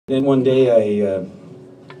Then one day I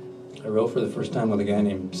wrote for the first time with a guy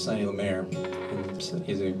named Sonny LeMaire. And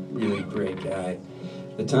he's a really great guy.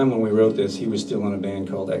 At the time when we wrote this, he was still in a band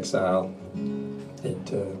called Exile.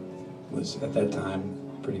 It was, at that time,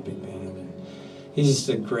 a pretty big band. And he's just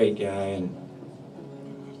a great guy. And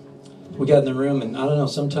we got in the room, and I don't know,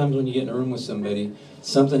 sometimes when you get in a room with somebody,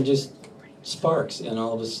 something just sparks, and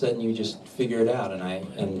all of a sudden you just figure it out. And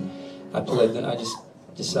I just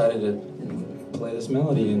decided to play this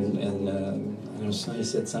melody, and you know, Sonny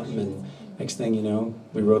said something, and next thing you know,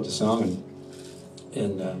 we wrote the song,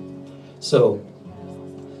 and so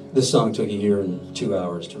this song took 1 year and 2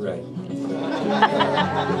 hours to write.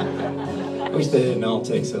 I wish they didn't all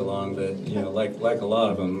take so long, but you know, like a lot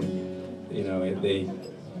of them, you know, they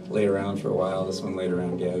lay around for a while. This one laid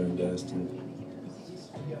around gathering dust.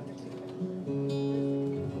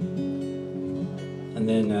 And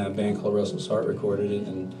then a band called Restless Heart recorded it,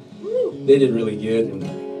 and they did really good. And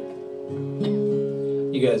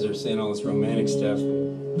you guys are saying all this romantic stuff.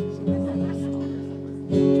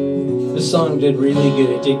 This song did really good.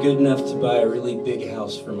 It did good enough to buy a really big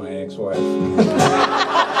house for my ex-wife.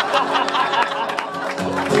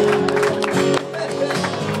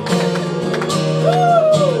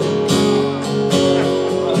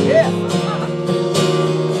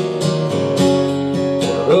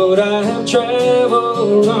 The road I have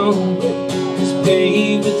traveled on is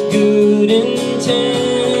paved with good intentions.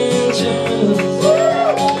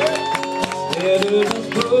 Instead of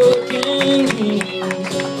broken dreams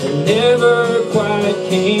that never quite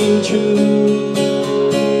came true.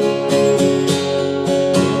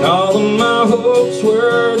 And all of my hopes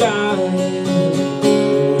were dying,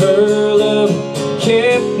 her love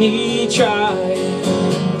kept me trying.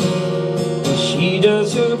 She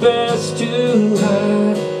does her best to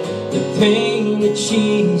hide the pain that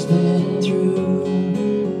she's been through.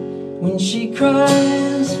 When she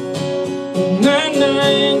cries at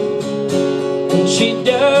night, and she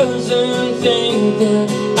doesn't think that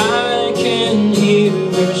I can hear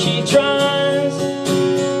her, she tries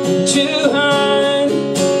to hide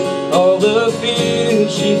all the fear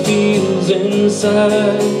she feels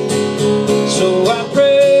inside. So I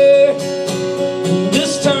pray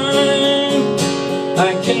this time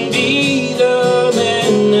I can be the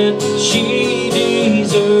man that she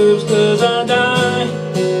deserves, 'cause I die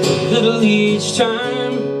a little each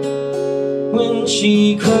time when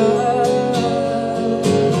she cries.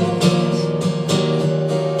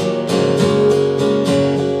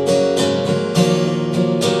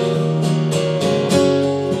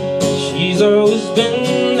 She's always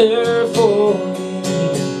been there for me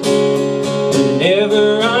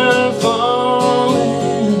whenever I'm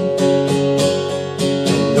falling.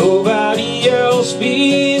 Nobody else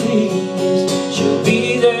believes she'll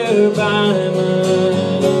be there by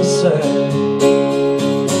my side.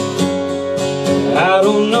 I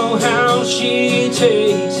don't know how she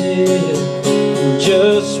takes it.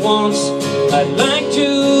 Just once I'd like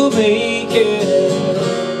to make it,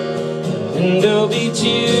 and there'll be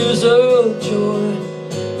tears of joy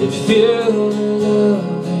that fill her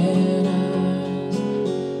loving eyes.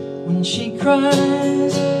 When she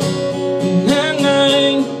cries at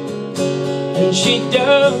night, and she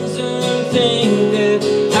doesn't think that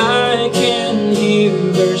I can hear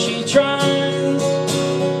her, she tries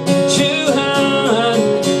to hide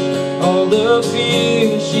all the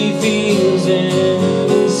fear she feels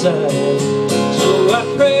inside. So I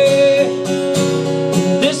pray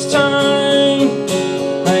this time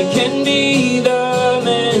I can be the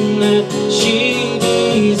man that she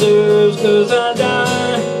deserves, 'cause I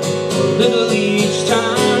die a little